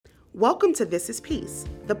Welcome to This is Peace,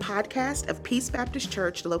 the podcast of Peace Baptist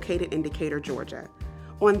Church located in Decatur, Georgia.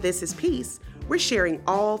 On This is Peace, we're sharing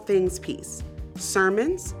all things peace,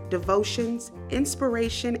 sermons, devotions,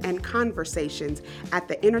 inspiration, and conversations at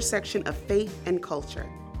the intersection of faith and culture.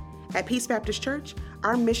 At Peace Baptist Church,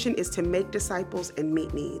 our mission is to make disciples and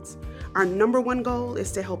meet needs. Our number one goal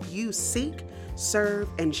is to help you seek, serve,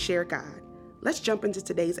 and share God. Let's jump into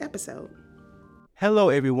today's episode. Hello,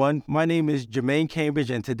 everyone. My name is Jermaine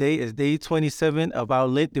Cambridge, and today is day 27 of our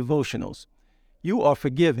Lent Devotionals. You are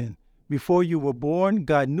forgiven. Before you were born,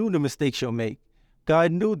 God knew the mistakes you'll make.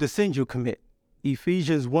 God knew the sins you commit.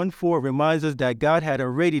 Ephesians 1:4 reminds us that God had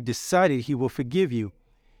already decided He will forgive you.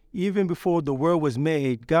 Even before the world was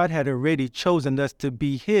made, God had already chosen us to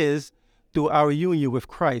be His through our union with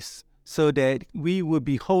Christ, so that we would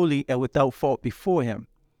be holy and without fault before Him.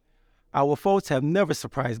 Our faults have never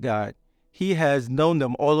surprised God. He has known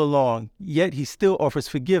them all along, yet He still offers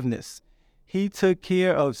forgiveness. He took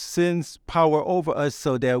care of sin's power over us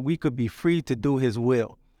so that we could be free to do His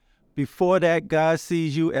will. Before that, God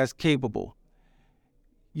sees you as capable.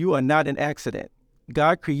 You are not an accident.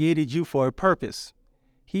 God created you for a purpose.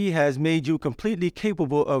 He has made you completely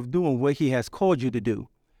capable of doing what He has called you to do.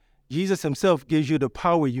 Jesus Himself gives you the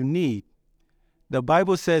power you need. The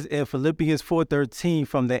Bible says in Philippians 4:13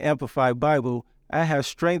 from the Amplified Bible, I have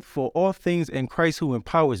strength for all things in Christ who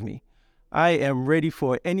empowers me. I am ready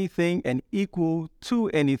for anything and equal to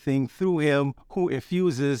anything through Him who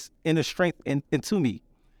infuses inner strength into me.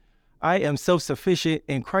 I am self-sufficient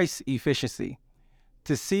in Christ's efficiency.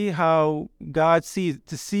 To see your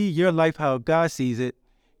life how God sees it,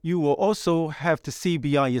 you will also have to see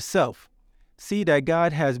beyond yourself. See that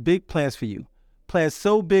God has big plans for you, plans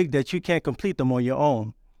so big that you can't complete them on your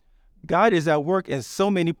own. God is at work in so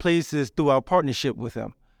many places through our partnership with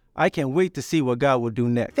Him. I can't wait to see what God will do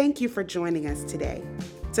next. Thank you for joining us today.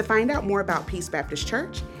 To find out more about Peace Baptist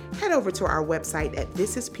Church, head over to our website at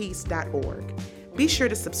thisispeace.org. Be sure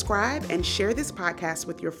to subscribe and share this podcast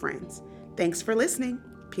with your friends. Thanks for listening.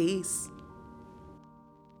 Peace.